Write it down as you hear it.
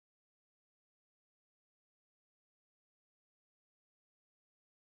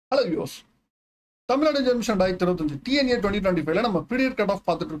Hello viewers. Tamil Nadu Engineering College TNEA 2025 நம்ம pre-read cutoff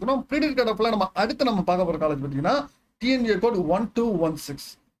பார்த்துட்டு இருக்கோம். Pre-read cutoffல நம்ம அடுத்து நம்ம பார்க்க போற காலேஜ் பாத்தீங்கன்னா TNEA Code 1216.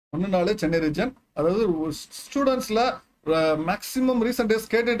 ஒண்ணுனாலே சென்னை ரீஜன். அதாவது ஸ்டூடண்ட்ஸ்ல மேக்ஸिमम ரீசன்ட் டேஸ்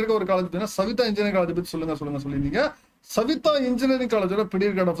கேட்டுட்டு இருக்க ஒரு காலேஜ் பாத்தீங்கன்னா Saveetha Engineering College பத்தி சொல்லிருந்தீங்க. Saveetha Engineering College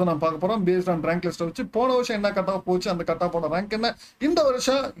pre-read cutoff நான் பார்க்க போறோம் based on rank list வச்சு போன வருஷம் என்ன கட் ஆஃப் போச்சு அந்த கட் ஆஃபோட ரேங்க் என்ன இந்த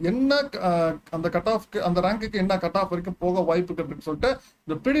வருஷம் என்ன அந்த கட் ஆஃப்க்கு அந்த ரேங்க்குக்கு என்ன கட் ஆஃப் வரைக்கும் போக வாய்ப்புகள் இருக்குன்னு சொல்லிட்டு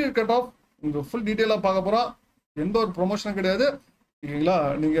இந்த pre-read cutoff இங்க ஃபுல் டீடைலா பார்க்க போறோம். எந்த ஒரு ப்ரொமோஷனும் கிடையாது. ஓகேங்களா?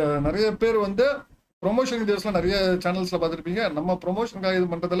 நீங்க நிறைய பேர் வந்து ப்ரொமோஷன் வீடியோஸ்ல நிறைய சேனல்ஸ்ல பார்த்துருப்பீங்க. நம்ம ப்ரொமோஷனுக்காக இது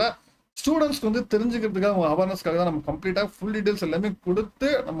பண்றதுல ஸ்டூடெண்ட்ஸ்க்கு வந்து தெரிஞ்சுக்கிறதுக்காக அவேர்னஸ்க்காக தான் நம்ம கம்ப்ளீட்டா ஃபுல் டீடைல்ஸ் எல்லாமே கொடுத்து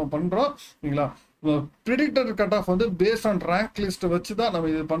நம்ம பண்றோம். ஓகேங்களா? ப்ரிடிக்டட் கட் ஆஃப் வந்து பேஸ்ட் ஆன் ரேங்க் லிஸ்ட் வச்சு தான் நம்ம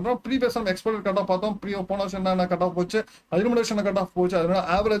இது பண்றோம். ப்ரீவியஸ் நம்ம எக்ஸ்பெக்டட் கட் ஆஃப் பார்த்தோம். போன வருஷம் என்ன கட் ஆஃப் போச்சு, 13 வருஷம் கட் ஆஃப் போச்சு, அதனால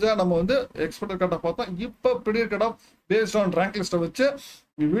ஆவரேஜா நம்ம வந்து எக்ஸ்பெக்டட் கட் ஆஃப் பார்த்தோம். இப்போ predicted cut off based on rank லிஸ்ட்டை வச்சு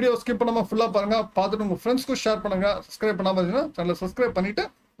வீடியோ ஸ்கிப் பண்ணாம ஃபுல்லா பாருங்க. பார்த்துட்டு உங்க ஃப்ரெண்ட்ஸ்க்கு ஷேர் பண்ணுங்க. சப்ஸ்கிரைப் பண்ணாம இருந்தீங்கன்னா சேனலை சப்ஸ்கிரைப் பண்ணிட்டு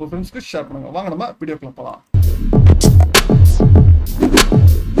உங்க ஃப்ரெண்ட்ஸ்க்கு ஷேர் பண்ணுங்க. வாங்க நம்ம வீடியோக்குள்ள போலாம்.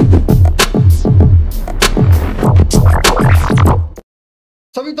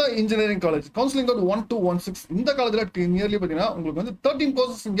 Saveetha Engineering College counseling code 1216. இந்த காலேஜ்ல நியர்லி பாத்தீங்கன்னா உங்களுக்கு வந்து 13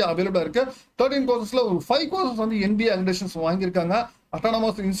 கோர்சஸ் இங்க அவைலபிளா இருக்கு. 13 கோர்சஸ்ல ஒரு 5 கோர்சஸ் வந்து NBA அக்ரிடேஷன்ஸ் வாங்கியிருக்காங்க.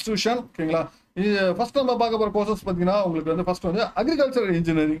 Autonomous institution. ஓகேங்களா? ஃபர்ஸ்ட் நம்ம பார்க்க போற கோர்சஸ் பாத்தீங்கன்னா உங்களுக்கு வந்து ஃபர்ஸ்ட் வந்து அக்ரிகல்ச்சர்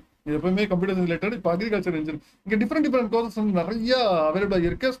இன்ஜினியரிங். எப்பவுமே கம்ப்யூட்டர் ரிலேட்டட். இப்போ அக்ரிகல்ச்சர் இன்ஜினியரிங் இங்க டிஃப்ரெண்ட் கோர்சஸ் வந்து நிறைய அவைலபிளா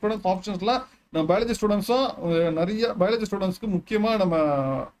இருக்கு. ஸ்டூடெண்ட்ஸ் ஆப்ஷன்ஸ்ல நம்ம பயாலஜி ஸ்டூடெண்ட்ஸும் நிறைய பயாலஜி ஸ்டூடெண்ட்ஸ்க்கு முக்கியமா நம்ம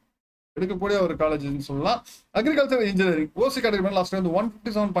எடுக்கக்கூடிய ஒரு காலேஜ்னு சொல்லலாம். அக்ரிகல்ச்சர் இன்ஜினியரிங் ஓசி கேட்டகரி லாஸ்ட் வந்து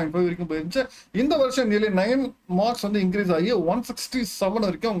 157.5 வரைக்கும் போயிருந்துச்சு. இந்த வருஷம் நியர்லி 9 மார்க்ஸ் வந்து இன்க்ரீஸ் ஆகி 167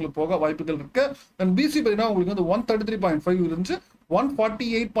 வரைக்கும் உங்களுக்கு போக வாய்ப்புகள் இருக்கு. தென் பிசி பார்த்தீங்கன்னா உங்களுக்கு வந்து 133.5 இருந்துச்சு,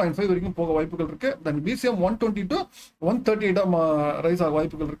 148.5 வரைக்கும் போக வாய்ப்புகள் இருக்கு. தென் பிசிஎம் 120 to 138 ரைஸ் ஆக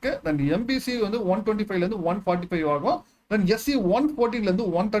வாய்ப்புகள் இருக்கு. தென் எம்பிசி வந்து 125 இருந்து 145 ஆகும். தென் எஸ்சி 114 இருந்து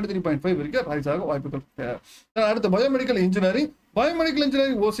 133.5 வரைக்கும் ரைஸ் ஆக வாய்ப்புகள் இருக்கு. அடுத்து பயோமெடிக்கல் இன்ஜினியரிங்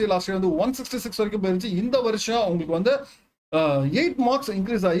ஓசி லாஸ்ட் இயர் வந்து 166 வரைக்கும் போயிருச்சு. இந்த வருஷம் உங்களுக்கு வந்து 8 மார்க்ஸ்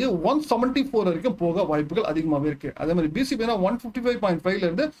இன்க்ரீஸ் ஆகி 174 வரைக்கும் போக வாய்ப்புகள் அதிகமாகவே இருக்கு. அதே மாதிரி பிசி 155.5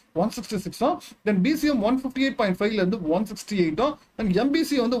 இருந்து 166, தென் பிசிஎம் 158.5 இருந்து 168, தென்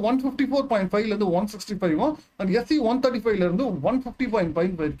எம்பிசி வந்து 154.5 இருந்து 165, தென் எஸ்சி 135 இருந்து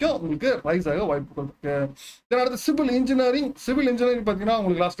 150.5 வரைக்கும் உங்களுக்கு ரைஸ் ஆக வாய்ப்புகள் இருக்கு. தென் அடுத்து சிவில் இன்ஜினியரிங் பார்த்தீங்கன்னா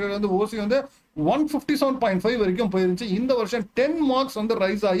உங்களுக்கு லாஸ்ட் இயர் வந்து ஓசி வந்து 157.5 வரைக்கும் போயிருந்துச்சு. இந்த வருஷம் 10 மார்க்ஸ் வந்து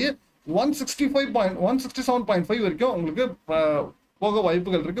ரைஸ் ஆகி 167.5 வரைக்கும் உங்களுக்கு போக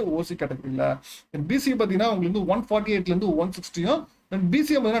வாய்ப்புகள் இருக்கு ஓசி கேட்டகரியில. பிசி பாத்தீங்கன்னா உங்களுக்கு வந்து 148 இருந்து 160,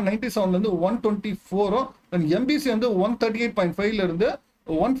 பிசிஎம் 97 இருந்து 124, எம்பிசி வந்து 138.5 இருந்து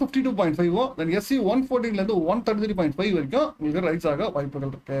 152.5, தென் எஸ்சி 114 இருந்து 133.5 வரைக்கும் உங்களுக்கு ரைஸ் ஆக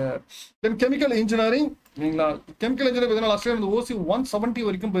வாய்ப்புகள் இருக்கு. தென் கெமிக்கல் இன்ஜினியரிங் லாஸ்ட் இயர் வந்து ஓசி 170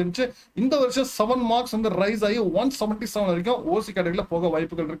 வரைக்கும் போயிருந்துச்சு. இந்த வருஷம் 7 மார்க்ஸ் வந்து ரைஸ் ஆகி 177 வரைக்கும் ஓசி கேட்டகரியில போக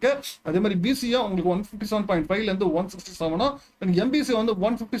வாய்ப்புகள் இருக்கு. அதே மாதிரி பிசியும் உங்களுக்கு 157.5 இருந்து 167, தென் எம்பிசி வந்து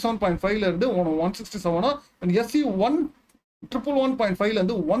 157.5 இருந்து 167, தென் எஸ்சி 111.5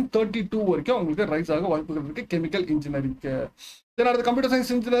 இருந்து 132 வரைக்கும் உங்களுக்கு ரைஸ் ஆக வாய்ப்புகள் இருக்கு கெமிக்கல் இன்ஜினியரிங்க்கு. தென் அடுத்து கம்ப்யூட்டர்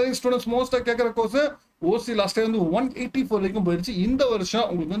சயின்ஸ் இன்ஜினியரிங் ஸ்டூடெண்ட்ஸ் மோஸ்டா கேட்கிற கோர்ஸ் ஓசி லாஸ்ட் இயர் வந்து 184 வரைக்கும் போயிருச்சு. இந்த வருஷம்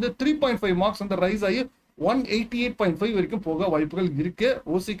உங்களுக்கு வந்து 3.5 மார்க்ஸ் வந்து ரைஸ் ஆகி 188.5 வரைக்கும் போக வாய்ப்புகள் இருக்கு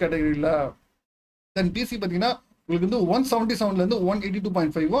ஓசி கேட்டகரியில. தென் பிசி பாத்தீங்கன்னா உங்களுக்கு வந்து 177 இருந்து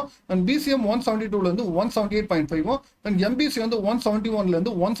 182.5, தென் பிசிஎம் 172 இருந்து 178.5, தென் எம்பிசி வந்து 171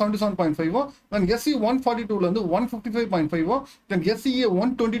 இருந்து 177.5, தென் எஸ்சி 142 இருந்து 155.5, தென் எஸ்சிஏ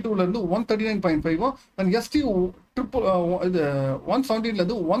 122 இருந்து 139.5, தென் எஸ்டி 117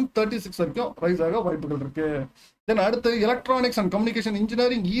 இருந்து 136 வரைக்கும் ரைஸ் ஆக வாய்ப்புகள் இருக்கு. தென் அடுத்து electronics and communication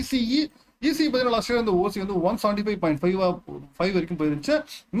engineering EC பார்த்தீங்கன்னா லாஸ்ட் இயர் வந்து ஓசி வந்து 175.5 வரைக்கும் போயிருந்துச்சு.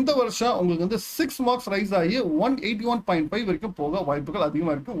 இந்த வருஷம் உங்களுக்கு வந்து 6 மார்க்ஸ் ரைஸ் ஆகி 181.5 வரைக்கும் போக வாய்ப்புகள்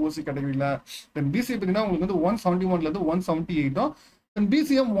அதிகமாக இருக்கு ஓசி கேட்டகரியில. தென் பிசி பார்த்தீங்கன்னா உங்களுக்கு வந்து 171 இருந்து 178, தென்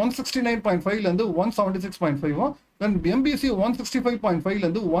பிசிஎம் 169.5 இருந்து 176.5, தென் எம்பிசி 165.5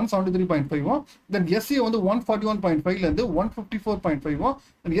 இருந்து 173.5, தென் எஸ்சி வந்து 141.5 இருந்து 154.5,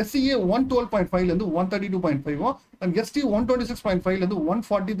 தென் எஸ்சிஏ 112.5 இருந்து 132.5, தென் எஸ்டி 126.5 இருந்து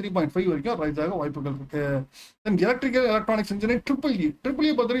 143.5 வரைக்கும் ரைஸ் ஆக வாய்ப்புகள் இருக்கு. தென் electrical electronics engineering triple E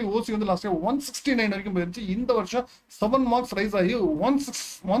பொறுத்தவரைக்கும் ஓசி வந்து லாஸ்ட் 169 வரைக்கும் போயிருச்சு. இந்த வருஷம் 7 மார்க்ஸ் ரைஸ் ஆகி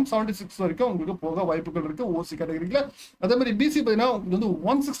 176 வரைக்கும் உங்களுக்கு போக வாய்ப்புகள் இருக்கு ஓசி கேட்டகரியில. அதே மாதிரி பிசி பார்த்தீங்கன்னா உங்களுக்கு வந்து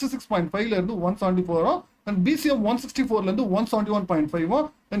 166.5 இருந்து 174, தென் பிசிஎம் 164 இருந்து 171.5,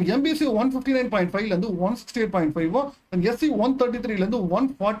 தென் எம்பிசி 159.5 இருந்து 168.5, தென் எஸ்சி 133 இருந்து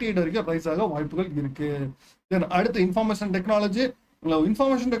 148 வரைக்கும் ரைஸ் ஆக வாய்ப்புகள் இருக்கு. தென் அடுத்து information technology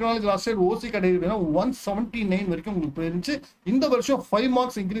information technology last year ஓசி கேட்டகரி 179 வரைக்கும் உங்களுக்கு போயிருந்துச்சு. இந்த வருஷம் 5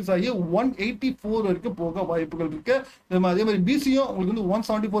 மார்க்ஸ் இன்க்ரீஸ் ஆகி 184 வரைக்கும் போக வாய்ப்புகள் இருக்கு. அதே மாதிரி பிசியும் உங்களுக்கு வந்து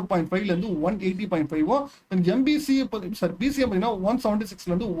 174.5 இருந்து 180.5 எம்பிசி சாரி பிசிஎம் பார்த்தீங்கன்னா 176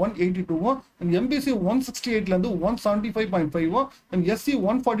 இருந்து 182 எம்பிசி 168 இருந்து 175.5 எஸ்சி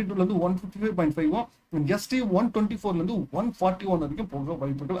 142 இருந்து 155.5 எஸ்டி 124 இருந்து 141 வரைக்கும் போக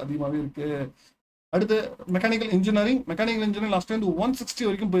வாய்ப்புகள் அதிகமாகவே இருக்கு. அடுத்து மெக்கானிக்கல் இன்ஜினியரிங் லாஸ்ட் டைம் 160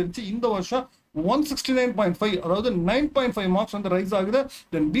 வரைக்கும் போயிருச்சு. இந்த வருஷம் 169.5 அதாவது 9.5 மார்க்ஸ் வந்து ரைஸ் ஆகுது.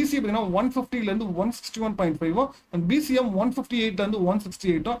 தென் பிசி பார்த்தீங்கன்னா 150 இருந்து 161.5 அண்ட் பிசிஎம் 158 இருந்து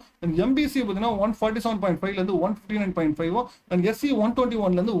 168 அண்ட் எம்பிசி பார்த்தீங்கன்னா 147.5 இருந்து 159.5 அண்ட் எஸ்சி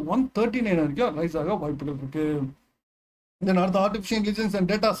 121 இருந்து 139 வரைக்கும் ரைஸ் ஆக வாய்ப்புகள் இருக்கு. தென் அடுத்த artificial intelligence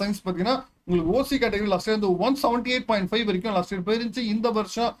and data science பார்த்தீங்கன்னா உங்களுக்கு ஓசி கேட்டகரி லாஸ்ட் இயர் 178.5 வரைக்கும் லாஸ்ட் இயர் போயிருந்துச்சு. இந்த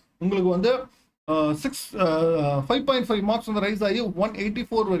வருஷம் உங்களுக்கு வந்து 5.5 மார்க்ஸ் வந்து ரைஸ் ஆகி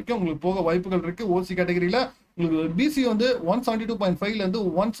 184 வரைக்கும் உங்களுக்கு போக வாய்ப்புகள் இருக்கு. ஓசி கேட்டகரியில உங்களுக்கு பிசி வந்து 172.5 இருந்து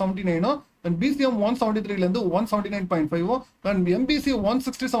 179 அண்ட் பிசிஎம் 173 இருந்து 179.5 அண்ட் எம்பிசி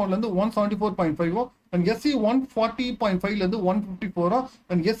 167 இருந்து 174.5 அண்ட் எஸ்சி 140.5 இருந்து 154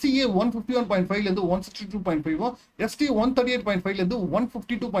 அண்ட் எஸ்சிஏ 151.5 இருந்து 162.5 எஸ்டி 138.5 இருந்து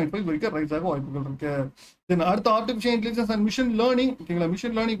 152.5 வரைக்கும் ரைஸ் ஆக வாய்ப்புகள் இருக்கு. தென் அடுத்த artificial intelligence and machine learning ஓகேங்களா.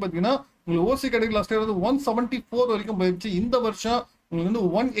 மிஷின் லேர்னிங் பார்த்தீங்கன்னா உங்களுக்கு ஓசி கேட்டகரி லாஸ்ட் இயர் வந்து 174 வரைக்கும் போயிடுச்சு. இந்த வருஷம் உங்களுக்கு வந்து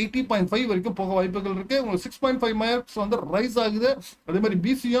 180.5 வரைக்கும் போக வாய்ப்புகள் இருக்கு. உங்களுக்கு 6.5 மார்க்ஸ் வந்து ரைஸ் ஆகுது. அதே மாதிரி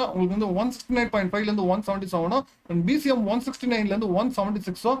பிசியும் உங்களுக்கு வந்து 169.5 இருந்து 177 அண்ட் பிசிஎம் 169 இருந்து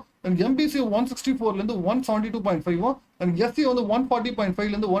 176 அண்ட் எம்பிசி 164 இருந்து 172.5 அண்ட் எஸ்சி வந்து 140.5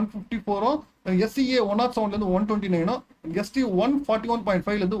 இருந்து 154 அண்ட் எஸ்சிஏ 107 இருந்து 129 எஸ்டி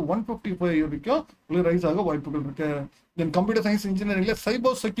 141.5 இருந்து 155 வரைக்கும் உங்களுக்கு ரைஸ் ஆக வாய்ப்புகள் இருக்கு. Then computer science இன்ஜினியரிங்ல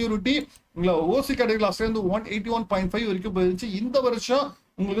cyber security ஓசி கேட்டகரி லாஸ்ட் இயர் 181.5 வரைக்கும் போயிருச்சு. இந்த வருஷம்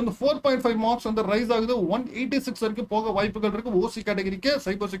உங்களுக்கு வந்து 4.5 மார்க்ஸ் வந்து ரைஸ் ஆகுது. 186 வரைக்கும் போக வாய்ப்புகள் இருக்கு ஓசி கேட்டகரிக்கு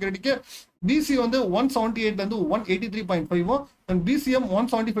சைபர் செக்யூரிட்டிக்கு. பிசி வந்து 178 இருந்து 183.5 அண்ட் பிசிஎம்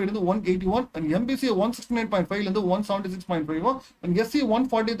 175 இருந்து 181 அண்ட் எம்பிசி 169.5 இருந்து 176.5 அண்ட் எஸ்சி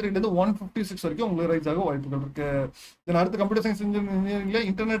 143 இருந்து 156 வரைக்கும் உங்களுக்கு ரைஸ் ஆக வாய்ப்புகள் இருக்கு. தென் அடுத்து computer science இன்ஜினியரிங்ல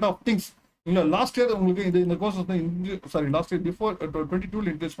internet of things last year உங்களுக்கு இந்த course last year before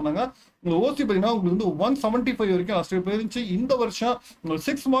 22 increase பண்ணாங்க. உங்களுக்கு ஓசி பார்த்தீங்கன்னா உங்களுக்கு வந்து 175 வரைக்கும் லாஸ்ட் இயர் போயிருந்துச்சு. இந்த வருஷம் உங்களுக்கு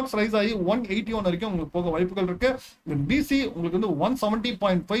 6 மார்க்ஸ் ரைஸ் ஆகி 181 வரைக்கும் உங்களுக்கு போக வாய்ப்புகள் இருக்கு. பிசி உங்களுக்கு வந்து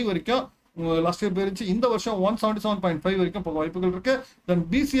 170.5 வரைக்கும் லாஸ்ட் இயர் போயிருந்துச்சு. இந்த வருஷம் 177.5 வரைக்கும் போக வாய்ப்புகள் இருக்கு. தென்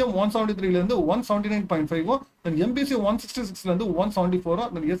பிசிஎம் 173 இருந்து 179.5 தென் எம்பிசி 166 இருந்து 174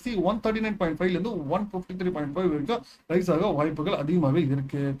 தென் எஸ்சி 139.5 இருந்து 153.5 வரைக்கும் ரைஸ் ஆக வாய்ப்புகள் அதிகமாகவே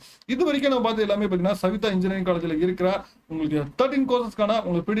இருக்கு. இது வரைக்கும் நம்ம பார்த்து எல்லாமே பார்த்தீங்கன்னா சவிதா இன்ஜினியரிங் காலேஜில் இருக்கிற உங்களுக்கு 13 கோர்சஸ்க்கான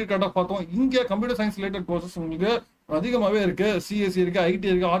உங்களுக்கு பீரியட் கட் ஆஃப் பார்த்தோம். இங்கே கம்ப்யூட்டர் சயின்ஸ் ரிலேட்டட் கோர்சஸ் உங்களுக்கு அதிகமாகவே இருக்கு. சிஎஸ்சி இருக்கு, ஐடி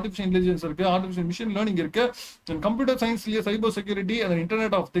இருக்கு, ஆர்டிஃபிஷியல் இன்டெலிஜென்ஸ் இருக்கு, ஆர்டிஃபிஷியல் மிஷின் லேர்னிங் இருக்கு, computer சயின்ஸ்லயே cyber security and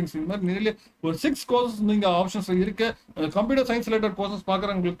internet of things இந்த மாதிரி நிறைய ஒரு 6 கோர்சஸ் நீங்க ஆப்ஷன்ஸ் இருக்கு. கம்ப்யூட்டர் சயின்ஸ் ரிலேட்டட் கோர்சஸ்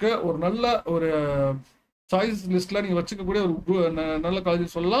பார்க்குறவங்களுக்கு ஒரு நல்ல ஒரு சாய்ஸ் லிஸ்ட்ல நீங்க வச்சுக்கக்கூடிய ஒரு நல்ல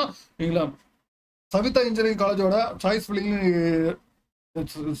காலேஜ் சொல்லலாம். நீங்களா சவிதா இன்ஜினியரிங் காலேஜோட சாய்ஸ்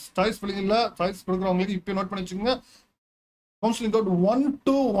ஃபில்லிங்ல சாய்ஸ் கொடுக்குறவங்களுக்கு இப்போ நோட் பண்ணி வச்சுக்கோங்க. Counselling code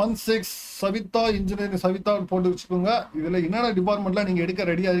 1216 Savitha engineering Savitha போட்டு வச்சுக்கோங்க. இதுல என்னென்ன டிபார்ட்மெண்ட்ல நீங்க எடுக்க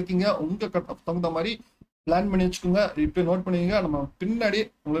ரெடியா இருக்கீங்க உங்க தகுந்த மாதிரி பிளான் பண்ணி வச்சுக்கோங்க. இப்போ நோட் பண்ணிங்க. நம்ம பின்னாடி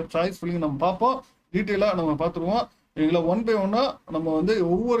உங்களுக்கு சாய்ஸ் ஃபில்லிங் நம்ம பார்ப்போம். டீட்டெயிலா நம்ம பார்த்துருவோம். இதுல 1 by 1 நம்ம வந்து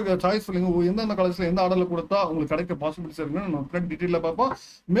ஒவ்வொரு சாய்ஸ் ஃபில்லிங் எந்தெந்த காலேஜ்ல எந்த ஆர்டர்ல கொடுத்தா உங்களுக்கு கிடைக்க பாசிபிலிட்டிஸ் இருக்குன்னு நம்ம பின்னாடி டீட்டெயிலா பார்ப்போம்.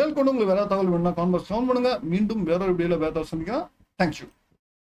 மேற்கொண்டு உங்களுக்கு வேற தகவல் வேணும்னா கான்வர்ஸ் பண்ணுங்க. மீண்டும் வேற ஒரு வீடியோல வேற சந்திக்கிறேன். தேங்க்யூ.